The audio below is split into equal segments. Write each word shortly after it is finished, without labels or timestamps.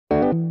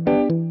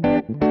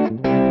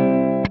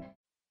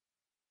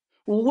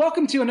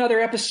Welcome to another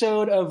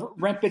episode of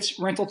Rentbit's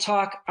Rental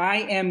Talk.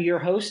 I am your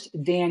host,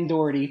 Dan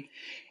Doherty.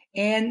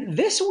 And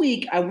this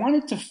week, I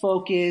wanted to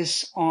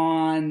focus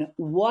on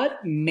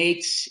what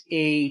makes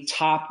a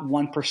top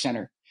one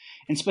percenter.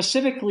 And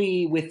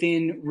specifically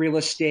within real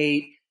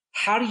estate,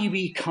 how do you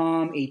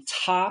become a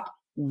top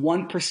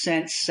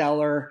 1%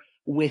 seller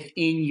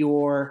within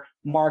your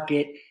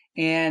market?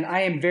 And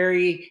I am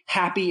very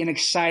happy and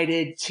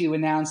excited to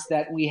announce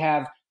that we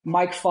have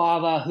Mike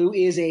Fava, who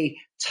is a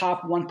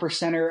top one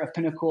percenter of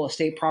Pinnacle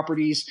Estate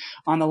Properties,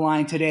 on the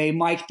line today.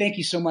 Mike, thank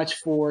you so much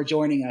for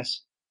joining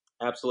us.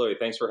 Absolutely.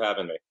 Thanks for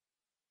having me.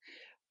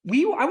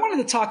 I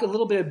wanted to talk a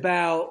little bit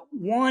about,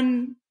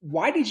 one,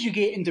 why did you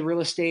get into real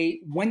estate?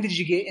 When did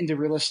you get into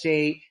real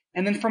estate?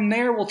 And then from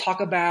there, we'll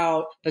talk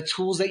about the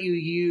tools that you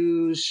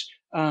use,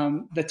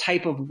 the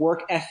type of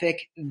work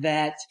ethic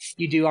that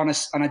you do on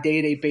a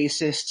day-to-day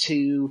basis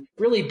to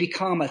really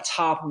become a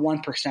top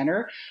one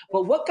percenter.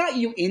 But what got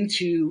you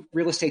into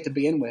real estate to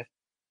begin with?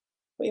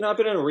 I've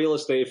been in real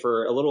estate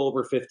for a little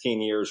over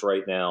 15 years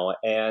right now.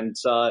 And,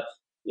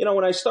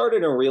 when I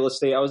started in real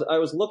estate, I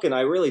was looking,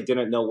 I really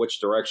didn't know which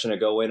direction to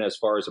go in as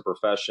far as a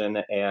profession.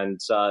 And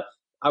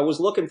I was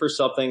looking for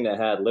something that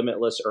had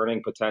limitless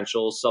earning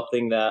potential,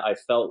 something that I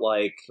felt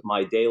like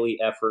my daily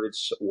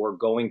efforts were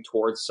going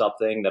towards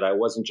something that I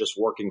wasn't just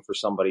working for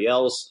somebody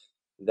else,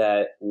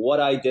 that what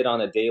I did on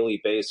a daily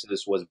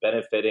basis was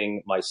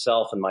benefiting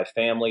myself and my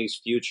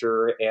family's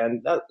future.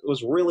 And that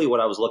was really what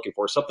I was looking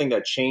for, something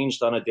that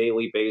changed on a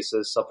daily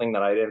basis, something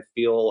that I didn't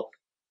feel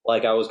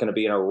like I was going to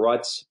be in a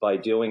rut by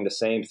doing the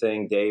same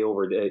thing day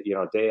over day,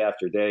 day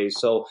after day.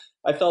 So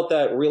I felt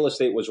that real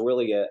estate was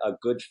really a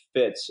good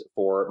fit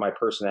for my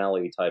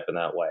personality type in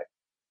that way.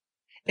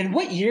 And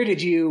what year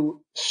did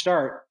you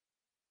start?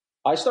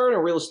 I started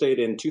in real estate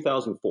in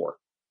 2004.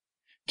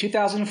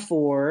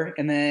 2004,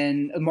 and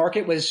then the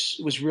market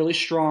was really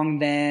strong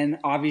then.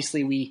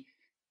 Obviously,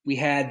 we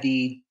had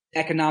the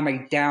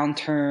economic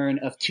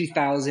downturn of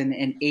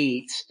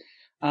 2008.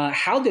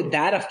 How did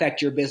that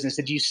affect your business?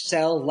 Did you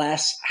sell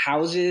less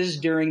houses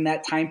during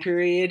that time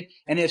period?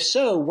 And if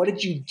so, what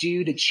did you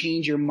do to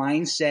change your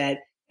mindset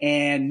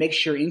and make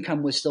sure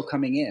income was still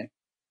coming in?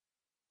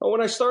 Well,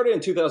 when I started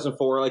in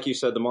 2004, like you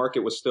said, the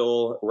market was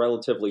still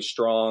relatively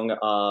strong.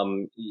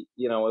 I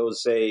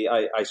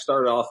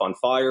started off on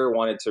fire,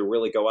 wanted to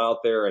really go out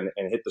there and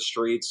hit the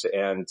streets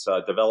and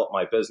develop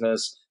my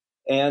business.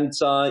 And,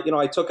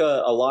 I took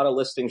a lot of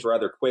listings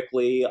rather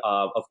quickly.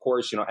 Of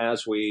course,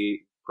 as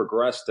we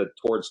progressed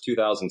towards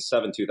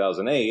 2007,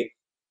 2008,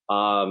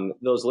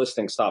 those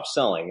listings stopped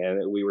selling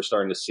and we were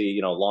starting to see,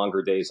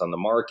 longer days on the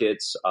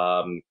markets.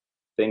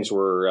 Things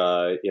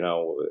were,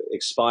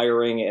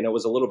 expiring, and it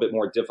was a little bit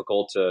more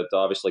difficult to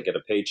obviously get a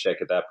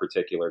paycheck at that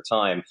particular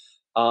time.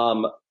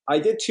 I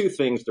did two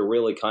things to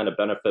really kind of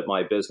benefit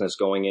my business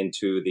going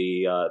into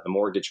the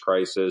mortgage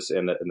crisis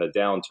and the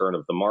downturn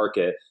of the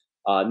market.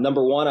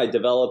 Number one, I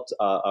developed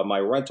my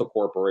rental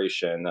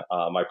corporation,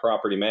 my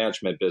property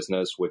management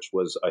business, which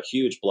was a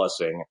huge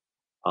blessing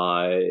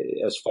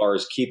as far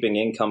as keeping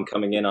income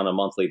coming in on a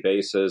monthly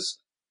basis.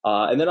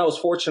 And then I was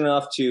fortunate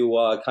enough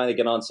to kind of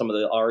get on some of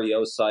the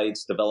REO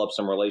sites, develop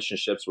some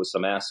relationships with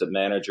some asset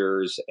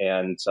managers,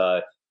 and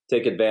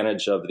take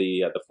advantage of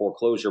the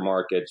foreclosure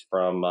market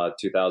from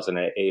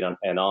 2008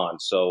 and on.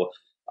 So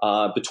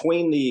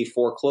between the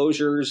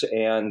foreclosures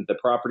and the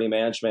property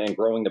management and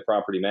growing the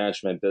property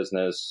management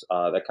business,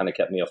 that kind of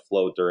kept me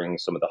afloat during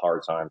some of the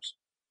hard times.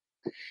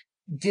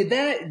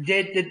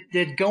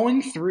 Did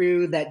going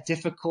through that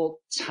difficult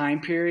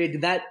time period,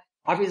 did that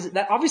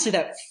obviously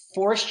that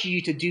forced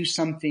you to do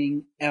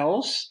something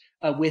else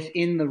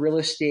within the real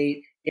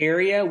estate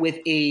area with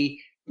a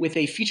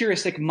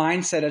futuristic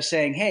mindset of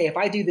saying, hey, if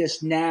I do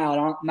this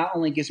now, it not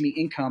only gives me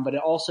income, but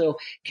it also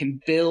can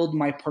build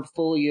my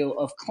portfolio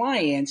of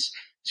clients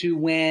to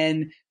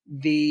when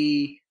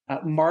the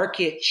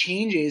market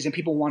changes and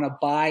people want to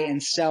buy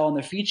and sell in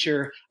the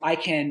future, I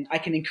can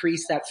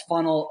increase that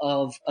funnel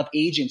of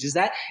agents.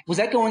 Was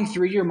that going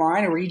through your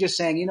mind, or were you just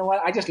saying, you know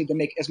what, I just need to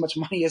make as much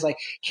money as I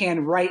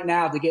can right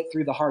now to get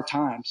through the hard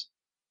times?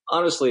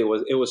 Honestly,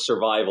 it was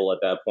survival at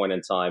that point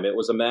in time. It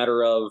was a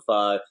matter of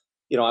I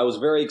was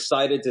very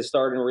excited to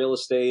start in real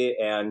estate,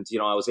 and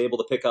I was able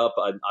to pick up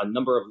a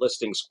number of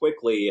listings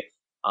quickly.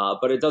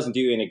 But it doesn't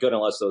do you any good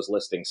unless those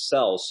listings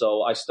sell.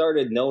 So I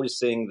started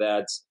noticing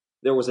that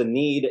there was a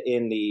need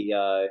in the,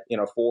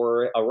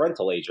 for a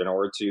rental agent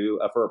or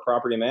for a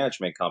property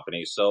management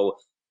company. So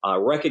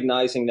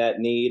recognizing that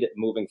need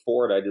moving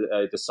forward,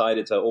 I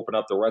decided to open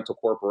up the rental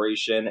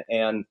corporation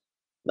and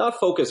not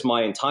focus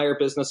my entire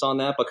business on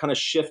that, but kind of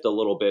shift a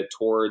little bit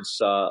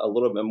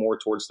more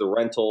towards the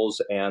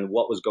rentals and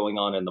what was going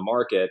on in the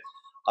market.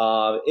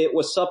 It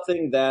was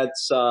something that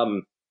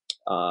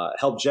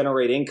helped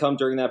generate income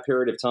during that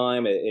period of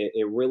time.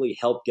 It really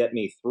helped get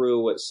me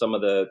through some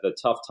of the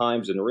tough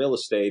times in real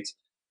estate.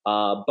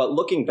 But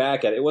looking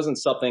back at it, it wasn't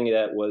something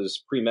that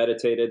was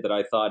premeditated that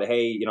I thought,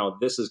 hey,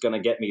 this is going to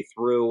get me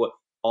through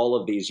all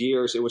of these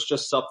years. It was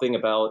just something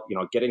about,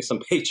 getting some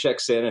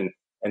paychecks in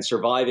and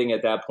surviving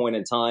at that point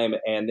in time.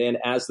 And then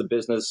as the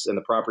business and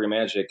the property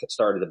management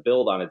started to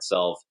build on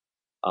itself,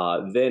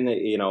 then,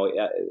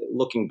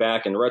 looking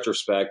back in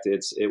retrospect,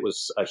 it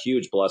was a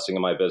huge blessing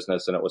in my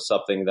business. And it was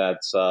something that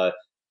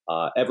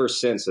ever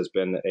since has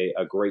been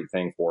a great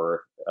thing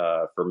for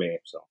me.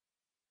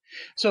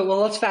 So,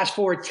 well, let's fast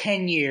forward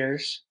 10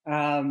 years.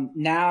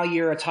 Now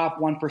you're a top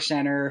one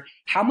percenter.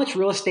 How much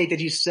real estate did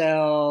you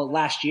sell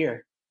last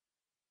year?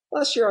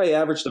 Last year, I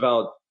averaged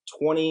about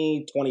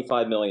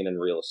 25 million in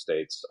real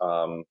estate,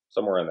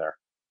 somewhere in there.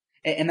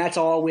 And that's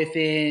all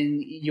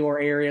within your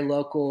area,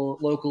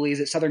 locally. Is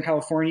it Southern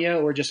California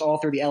or just all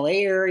through the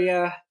LA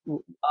area? Uh,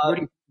 Where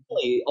do you,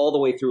 Really all the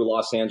way through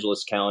Los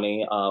Angeles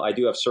County. I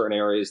do have certain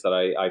areas that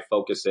I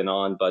focus in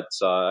on, but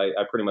I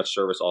pretty much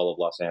service all of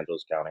Los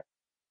Angeles County.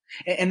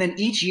 and then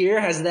each year,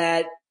 has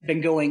that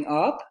been going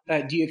up?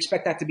 Do you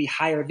expect that to be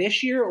higher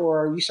this year,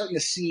 or are you starting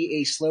to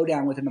see a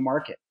slowdown within the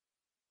market?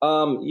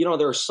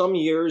 There are some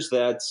years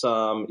that,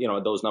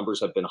 those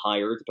numbers have been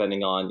higher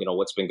depending on,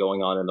 what's been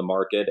going on in the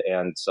market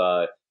and,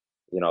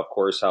 of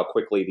course, how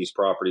quickly these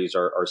properties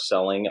are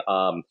selling.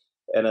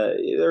 And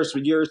there's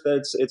years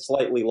that it's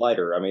slightly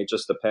lighter. I mean, it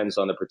just depends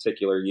on the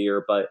particular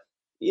year. But,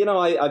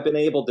 I've been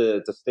able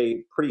to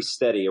stay pretty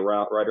steady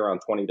right around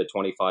 20 to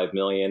 25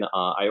 million.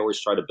 I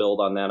always try to build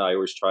on that. I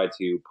always try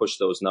to push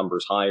those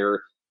numbers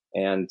higher.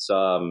 And,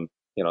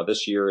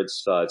 this year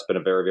it's been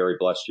a very, very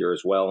blessed year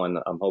as well, and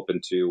I'm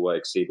hoping to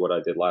exceed what I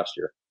did last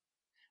year.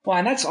 Well,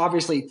 and that's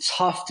obviously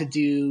tough to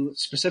do,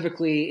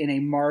 specifically in a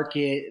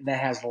market that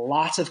has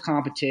lots of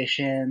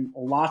competition,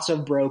 lots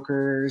of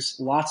brokers,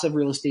 lots of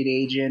real estate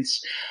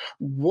agents.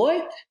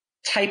 What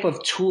type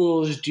of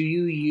tools do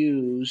you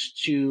use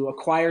to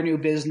acquire new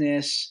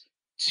business,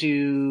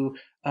 to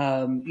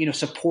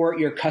support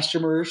your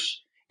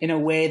customers in a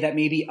way that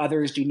maybe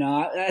others do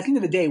not? At the end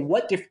of the day,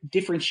 what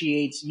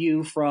differentiates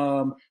you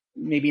from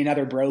maybe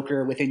another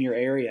broker within your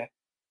area?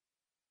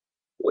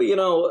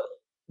 Well,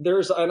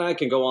 and I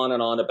can go on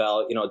and on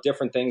about,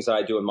 different things that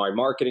I do in my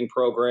marketing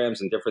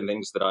programs and different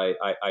things that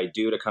I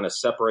do to kind of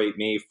separate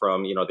me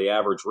from, the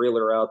average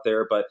realtor out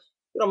there. But,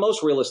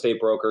 most real estate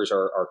brokers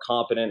are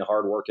competent,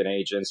 hardworking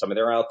agents. I mean,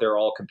 they're out there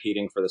all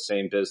competing for the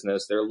same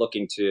business. They're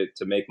looking to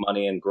make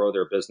money and grow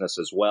their business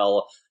as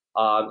well.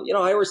 I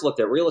always looked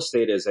at real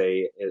estate as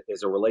a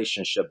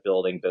relationship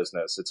building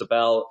business. It's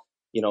about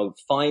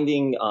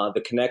finding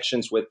the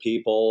connections with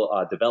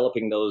people,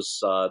 developing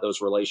those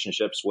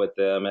relationships with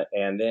them,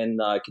 and then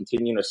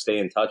continuing to stay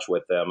in touch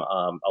with them.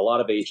 A lot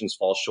of agents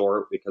fall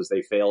short because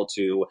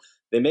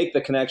they make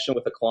the connection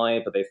with the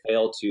client, but they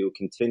fail to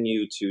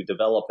continue to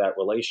develop that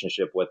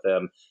relationship with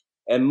them.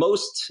 And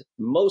most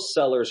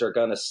sellers are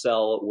going to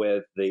sell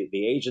with the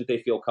agent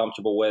they feel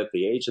comfortable with,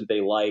 the agent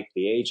they like,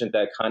 the agent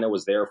that kind of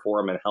was there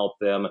for them and helped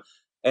them.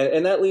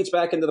 And that leads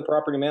back into the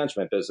property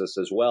management business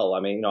as well. I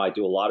mean, I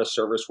do a lot of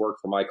service work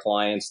for my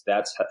clients.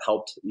 That's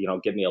helped,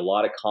 give me a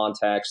lot of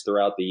contacts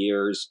throughout the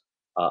years,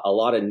 a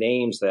lot of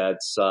names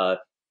that's,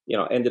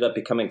 ended up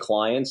becoming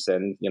clients.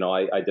 And,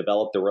 I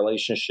developed a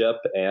relationship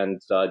and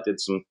did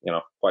some,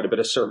 quite a bit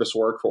of service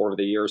work for over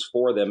the years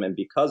for them. And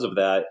because of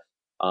that,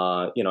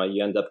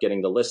 you end up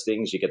getting the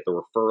listings, you get the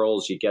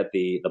referrals, you get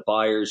the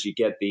buyers, you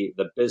get the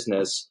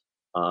business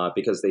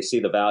because they see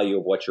the value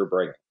of what you're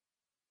bringing.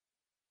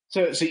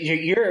 So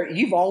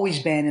you've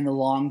always been in the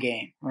long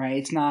game, right?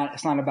 It's not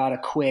about a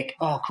quick,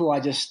 oh, cool,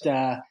 I just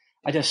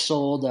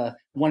sold a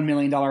 $1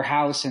 million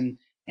house and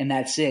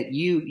that's it.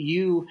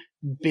 You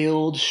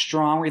build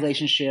strong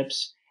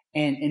relationships,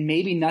 and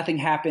maybe nothing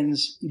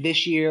happens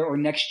this year or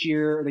next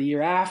year or the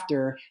year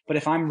after. But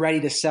if I'm ready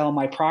to sell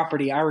my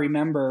property, I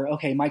remember,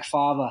 okay, Mike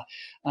Fava,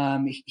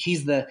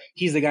 he's the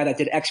guy that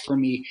did X for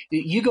me.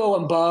 You go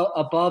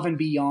above and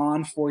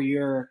beyond for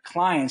your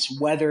clients,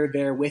 whether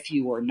they're with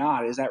you or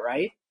not. Is that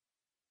right?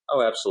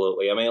 Oh,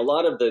 absolutely. I mean, a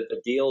lot of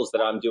the deals that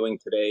I'm doing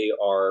today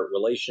are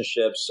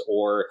relationships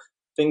or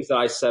things that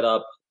I set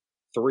up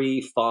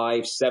 3,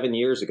 5, 7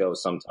 years ago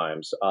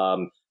sometimes.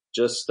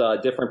 Just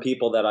different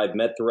people that I've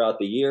met throughout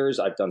the years.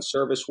 I've done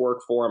service work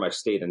for them. I've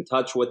stayed in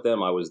touch with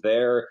them. I was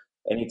there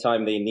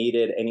anytime they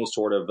needed any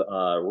sort of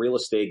real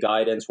estate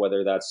guidance,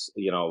 whether that's,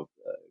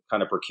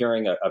 kind of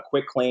procuring a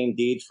quick claim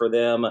deed for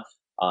them,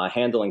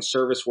 handling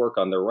service work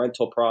on their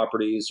rental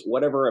properties,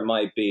 whatever it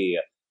might be.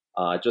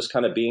 Just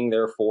kind of being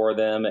there for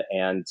them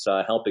and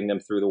helping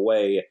them through the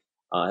way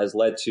has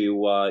led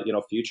to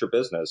future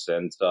business,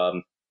 and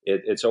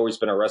it's always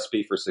been a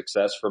recipe for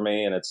success for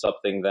me, and it's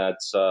something that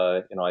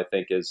I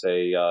think is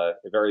a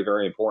very,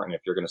 very important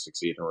if you're going to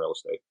succeed in real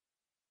estate.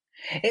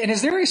 And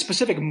is there a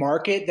specific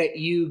market that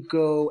you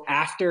go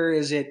after?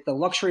 Is it the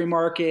luxury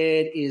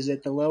market? Is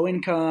it the low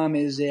income?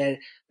 Is it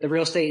the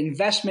real estate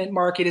investment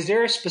market? Is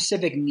there a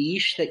specific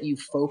niche that you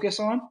focus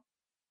on?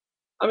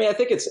 I mean, I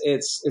think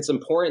it's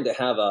important to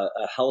have a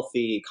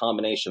healthy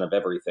combination of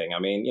everything.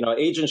 I mean,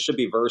 agents should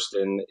be versed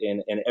in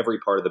every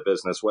part of the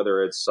business,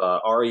 whether it's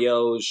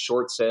REOs,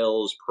 short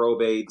sales,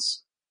 probates,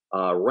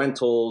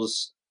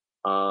 rentals,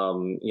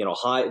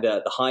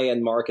 the high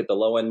end market, the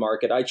low end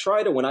market.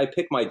 When I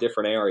pick my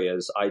different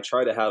areas, I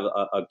try to have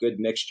a good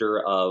mixture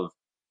of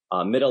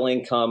middle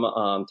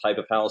income type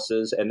of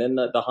houses, and then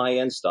the high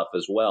end stuff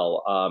as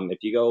well. If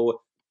you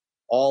go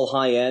all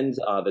high end,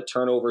 the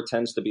turnover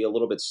tends to be a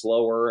little bit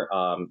slower.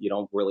 You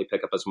don't really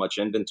pick up as much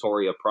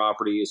inventory of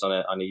properties on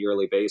a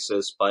yearly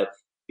basis, but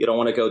you don't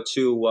want to go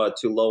too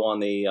low on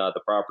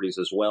the properties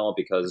as well,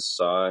 because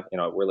it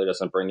really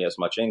doesn't bring you as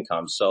much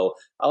income. So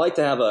I like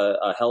to have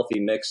a healthy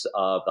mix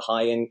of the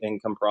high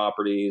income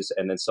properties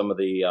and then some of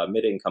the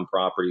mid income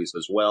properties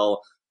as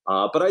well.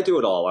 But I do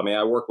it all. I mean,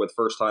 I work with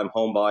first time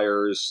home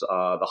buyers,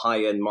 the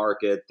high end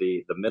market,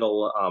 the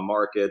middle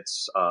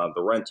markets,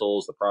 the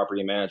rentals, the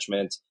property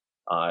management.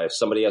 If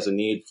somebody has a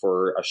need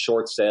for a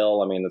short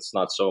sale, I mean, it's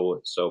not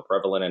so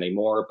prevalent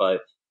anymore.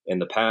 But in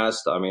the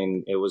past, I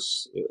mean,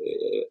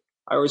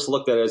 I always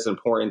looked at it as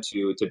important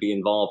to be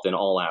involved in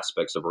all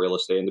aspects of real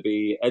estate and to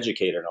be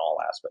educated in all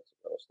aspects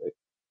of real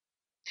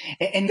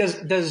estate. And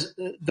does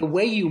the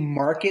way you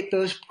market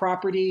those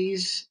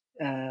properties,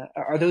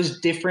 are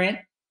those different?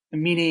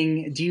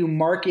 Meaning, do you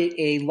market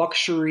a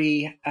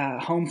luxury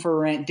home for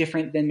rent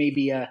different than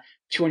maybe a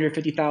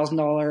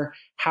 $250,000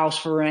 house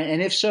for rent?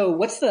 And if so,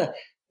 what's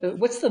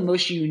the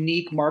most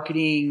unique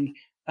marketing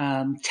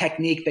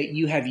technique that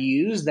you have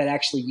used that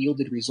actually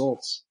yielded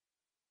results?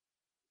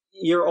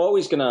 You're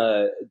always going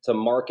to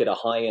market a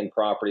high end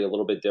property a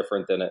little bit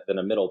different than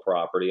a middle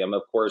property. I mean,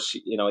 of course,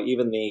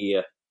 even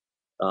the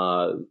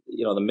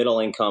middle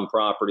income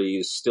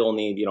properties still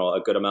need, a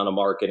good amount of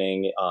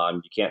marketing.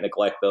 You can't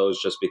neglect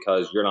those just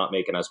because you're not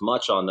making as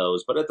much on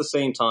those. But at the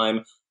same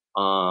time,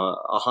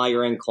 a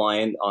higher end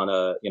client on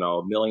a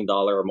 $1 million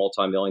or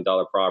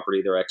multi-million-dollar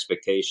property, their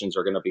expectations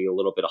are going to be a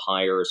little bit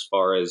higher as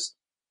far as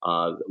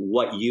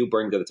what you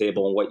bring to the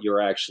table and what you're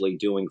actually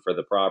doing for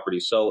the property.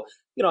 So,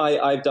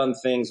 I've done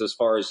things as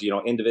far as,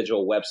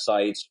 individual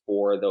websites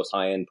for those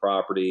high end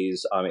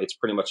properties. It's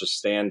pretty much a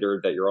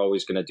standard that you're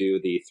always going to do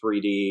the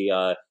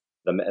 3D,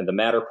 the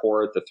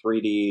Matterport, the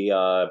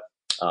 3D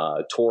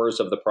tours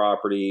of the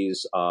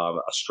properties, a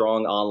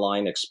strong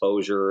online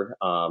exposure,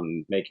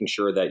 making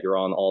sure that you're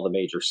on all the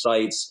major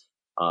sites.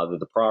 That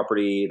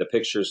the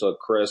pictures look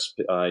crisp.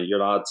 You're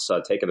not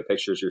taking the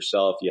pictures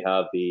yourself. You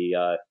have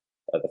the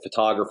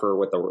photographer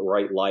with the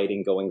right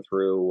lighting going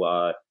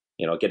through,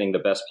 getting the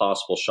best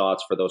possible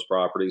shots for those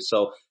properties.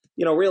 So,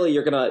 really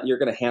you're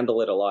gonna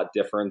handle it a lot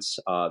different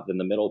than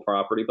the middle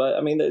property. But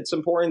I mean, it's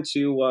important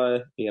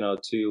to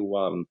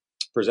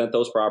present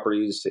those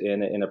properties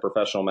in a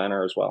professional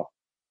manner as well.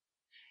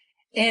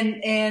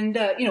 And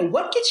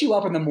what gets you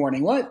up in the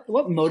morning? What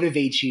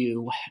motivates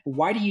you?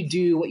 Why do you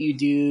do what you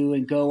do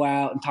and go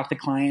out and talk to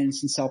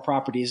clients and sell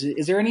properties?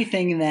 Is there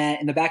anything that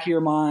in the back of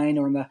your mind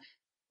or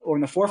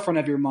in the forefront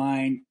of your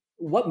mind,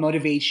 what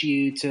motivates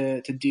you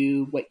to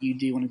do what you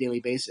do on a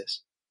daily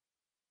basis?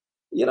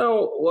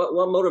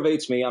 What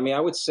motivates me? I mean, I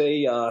would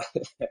say, as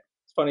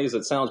funny as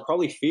it sounds,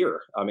 probably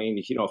fear. I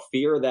mean,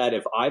 fear that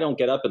if I don't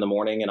get up in the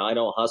morning and I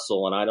don't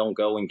hustle and I don't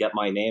go and get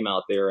my name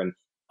out there and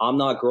I'm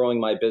not growing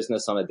my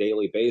business on a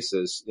daily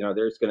basis,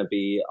 there's going to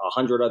be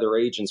 100 other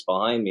agents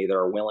behind me that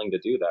are willing to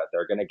do that.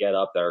 They're going to get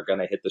up, they're going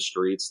to hit the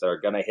streets, they're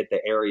going to hit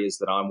the areas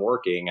that I'm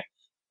working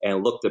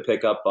and look to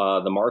pick up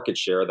the market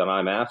share that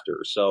I'm after.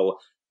 So,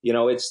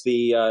 it's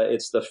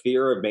the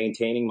fear of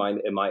maintaining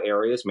my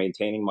areas,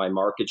 maintaining my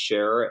market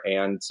share,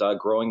 and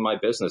growing my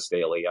business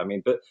daily. I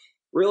mean, but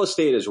real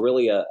estate is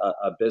really a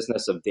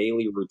business of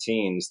daily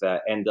routines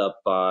that end up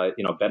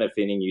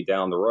benefiting you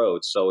down the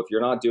road. So if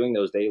you're not doing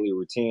those daily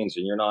routines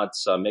and you're not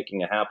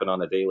making it happen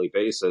on a daily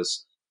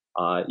basis,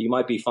 you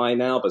might be fine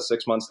now, but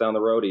 6 months down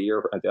the road, a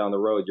year down the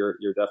road,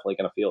 you're definitely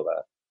going to feel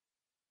that.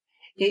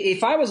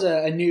 If I was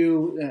a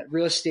new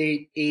real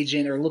estate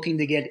agent or looking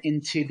to get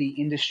into the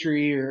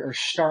industry or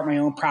start my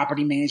own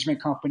property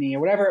management company or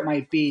whatever it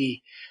might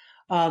be,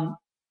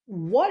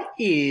 what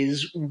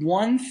is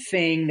one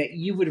thing that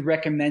you would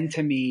recommend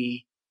to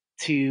me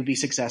to be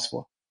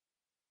successful?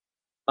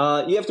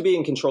 You have to be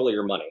in control of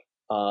your money.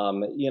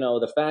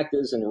 The fact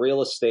is in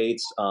real estate,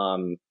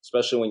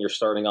 especially when you're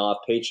starting off,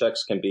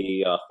 paychecks can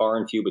be far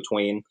and few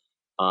between.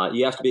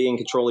 You have to be in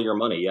control of your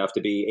money. You have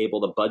to be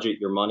able to budget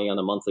your money on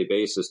a monthly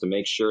basis to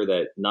make sure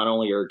that not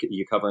only are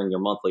you covering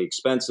your monthly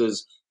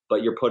expenses,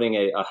 but you're putting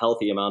a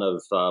healthy amount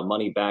of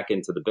money back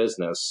into the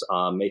business,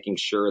 making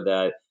sure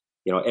that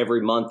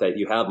every month that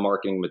you have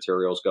marketing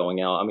materials going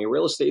out. I mean,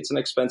 real estate's an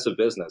expensive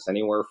business,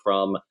 anywhere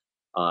from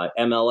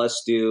MLS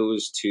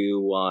dues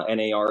to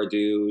NAR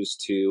dues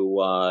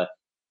to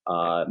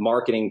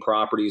marketing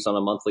properties on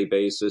a monthly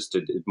basis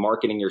to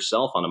marketing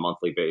yourself on a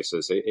monthly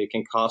basis. It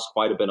can cost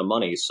quite a bit of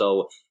money.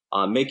 So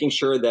making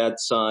sure that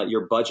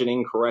you're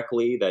budgeting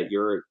correctly, that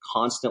you're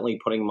constantly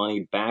putting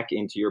money back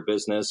into your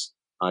business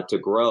to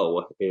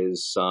grow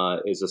is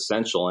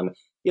essential. And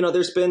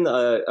there's been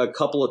a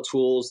couple of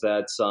tools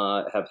that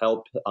have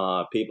helped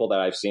people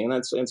that I've seen.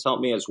 It's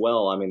helped me as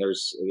well. I mean,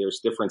 there's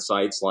different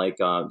sites like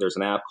there's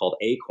an app called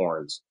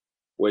Acorns,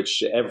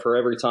 which for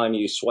every time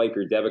you swipe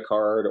your debit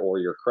card or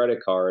your credit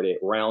card, it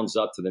rounds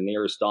up to the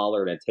nearest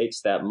dollar and it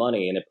takes that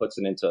money and it puts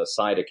it into a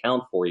side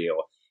account for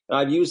you. And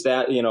I've used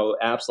that,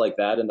 apps like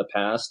that in the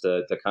past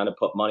to kind of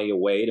put money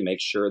away to make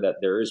sure that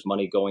there is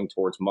money going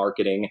towards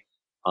marketing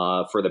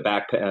for the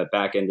back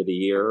end of the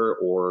year,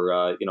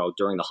 or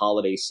during the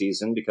holiday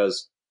season,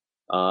 because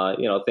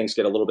things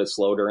get a little bit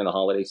slow during the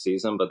holiday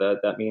season, but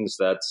that means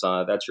that's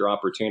your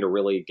opportunity to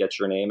really get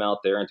your name out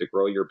there and to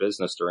grow your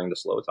business during the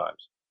slow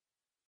times.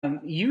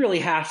 You really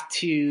have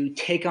to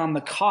take on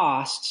the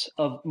costs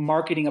of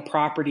marketing a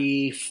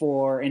property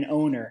for an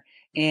owner.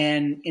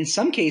 And in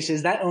some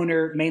cases, that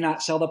owner may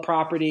not sell the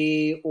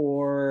property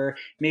or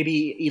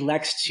maybe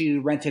elects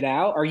to rent it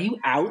out. Are you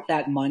out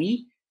that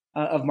money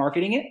of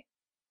marketing it?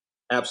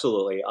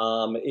 Absolutely.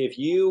 If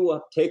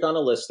you take on a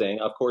listing,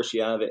 of course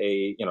you have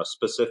a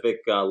specific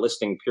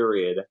listing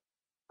period.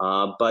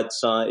 But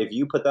if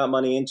you put that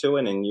money into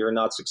it and you're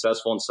not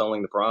successful in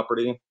selling the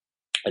property,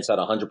 it's at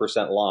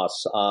 100%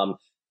 loss.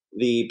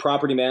 The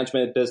property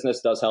management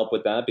business does help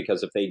with that,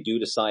 because if they do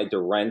decide to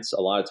rent,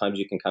 a lot of times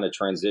you can kind of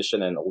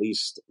transition and at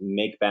least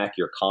make back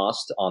your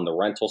cost on the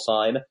rental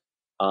side.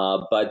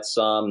 But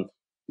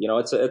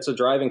it's a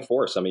driving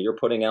force. I mean, you're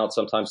putting out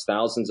sometimes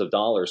thousands of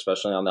dollars,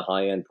 especially on the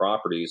high end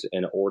properties,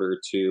 in order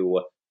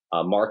to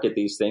market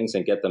these things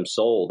and get them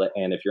sold.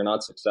 And if you're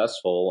not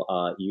successful,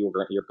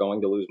 you're going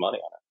to lose money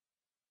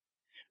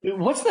on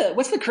What's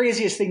the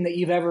craziest thing that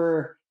you've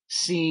ever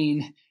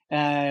seen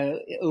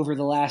over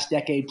the last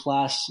decade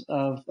plus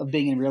of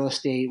being in real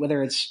estate,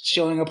 whether it's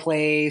showing a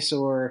place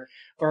or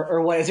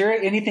what? Is there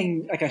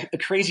anything like a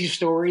crazy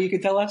story you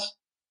could tell us?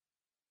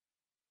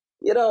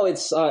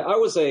 It's I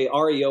was a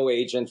REO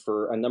agent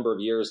for a number of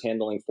years,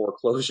 handling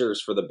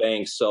foreclosures for the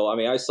banks. So I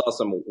mean, I saw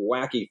some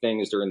wacky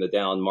things during the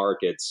down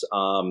markets.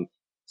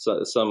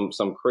 So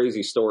some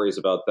crazy stories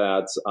about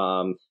that.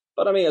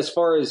 But I mean, as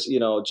far as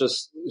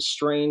just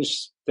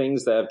strange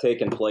things that have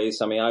taken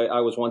place. I mean, I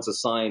was once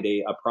assigned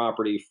a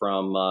property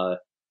from a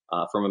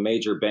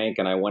major bank,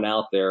 and I went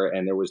out there,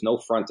 and there was no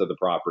front of the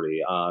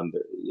property.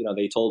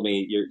 They told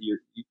me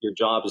your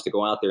job is to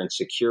go out there and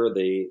secure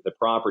the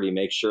property,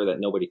 make sure that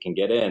nobody can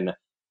get in.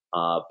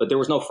 But there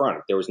was no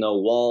front, there was no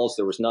walls,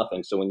 there was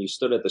nothing. So when you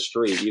stood at the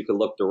street, you could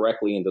look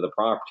directly into the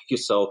property.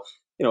 So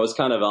it's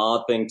kind of an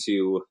odd thing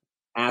to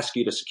ask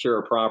you to secure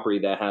a property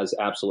that has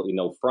absolutely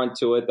no front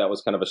to it. That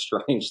was kind of a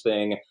strange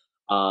thing.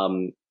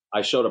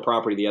 I showed a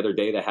property the other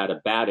day that had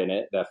a bat in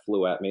it that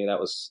flew at me.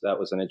 That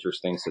was an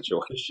interesting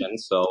situation.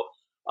 So,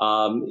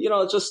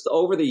 just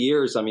over the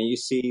years, I mean, you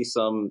see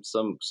some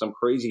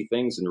crazy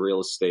things in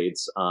real estate,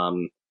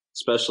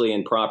 especially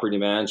in property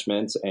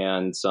management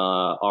and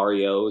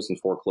REOs and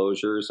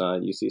foreclosures.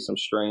 You see some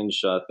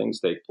strange things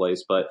take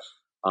place, but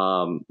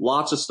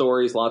lots of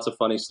stories, lots of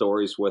funny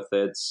stories with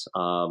it.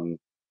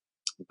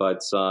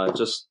 But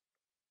just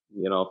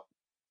you know,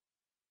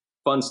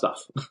 fun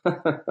stuff.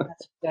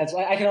 That's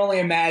I can only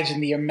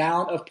imagine the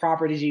amount of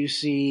properties you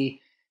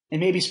see, and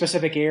maybe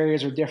specific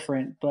areas are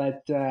different.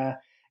 But my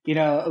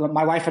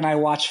wife and I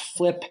watch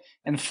Flip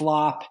and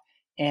Flop,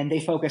 and they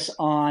focus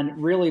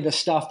on really the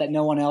stuff that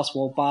no one else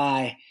will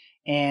buy.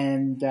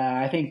 And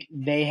I think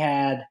they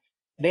had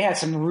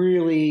some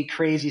really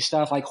crazy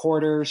stuff like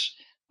hoarders,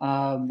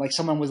 like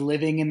someone was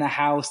living in the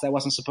house that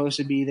wasn't supposed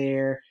to be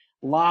there.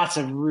 Lots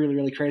of really,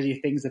 really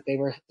crazy things that they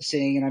were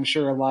seeing, and I'm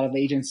sure a lot of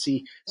agents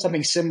see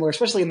something similar,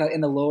 especially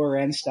in the lower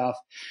end stuff.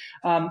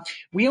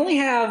 We only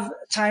have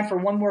time for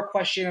one more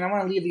question, and I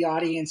want to leave the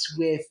audience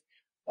with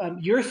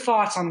your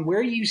thoughts on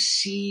where you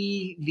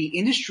see the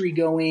industry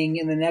going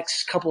in the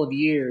next couple of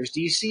years. Do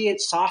you see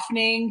it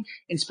softening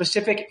in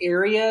specific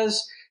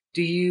areas?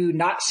 Do you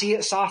not see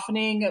it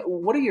softening?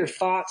 What are your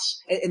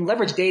thoughts, and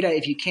leverage data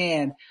if you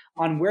can,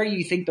 on where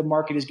you think the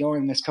market is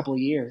going in the next couple of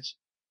years?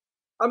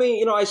 I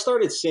mean, I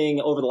started seeing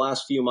over the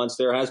last few months,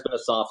 there has been a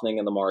softening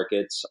in the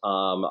market.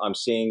 I'm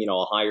seeing,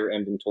 a higher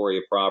inventory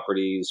of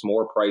properties,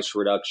 more price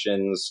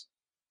reductions,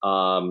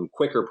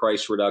 quicker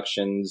price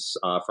reductions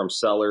from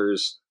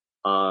sellers.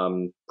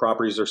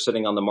 Properties are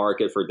sitting on the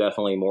market for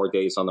definitely more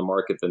days on the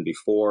market than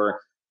before.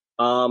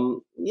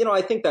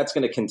 I think that's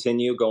going to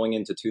continue going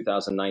into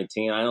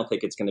 2019. I don't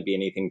think it's going to be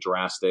anything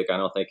drastic. I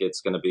don't think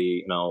it's going to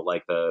be,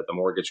 like the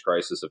mortgage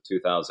crisis of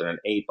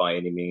 2008 by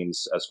any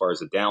means, as far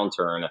as a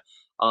downturn.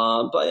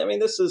 But I mean,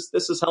 this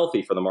is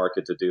healthy for the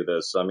market to do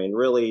this. I mean,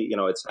 really,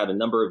 it's had a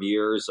number of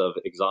years of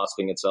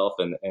exhausting itself,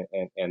 and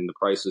the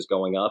price is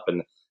going up,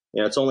 and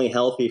it's only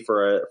healthy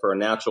for a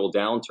natural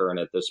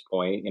downturn at this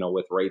point.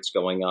 With rates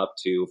going up,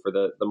 for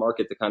the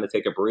market to kind of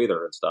take a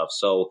breather and stuff.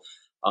 So,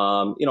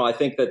 I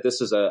think that this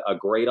is a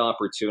great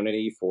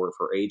opportunity for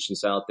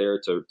agents out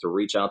there to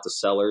reach out to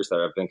sellers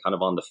that have been kind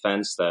of on the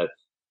fence, that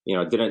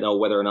didn't know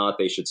whether or not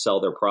they should sell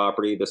their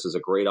property. This is a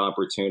great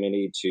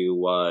opportunity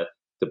to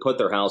put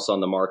their house on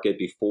the market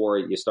before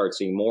you start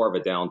seeing more of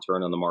a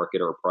downturn on the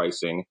market or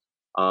pricing.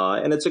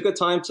 And it's a good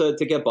time to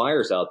get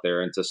buyers out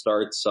there and to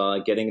start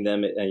getting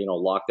them,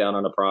 locked down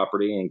on a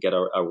property and get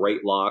a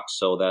rate lock,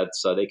 so that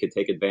they could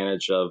take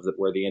advantage of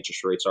where the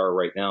interest rates are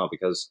right now.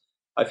 Because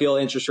I feel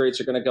interest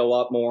rates are going to go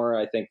up more.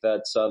 I think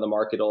that the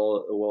market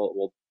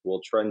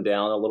will trend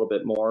down a little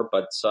bit more.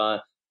 But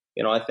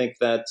I think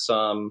that's,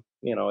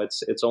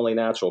 it's only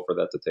natural for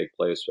that to take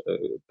place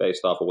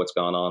based off of what's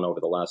gone on over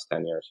the last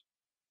 10 years.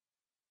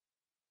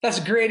 That's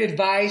great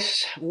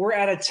advice. We're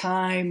out of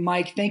time.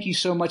 Mike, thank you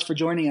so much for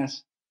joining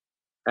us.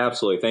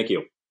 Absolutely. Thank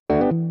you.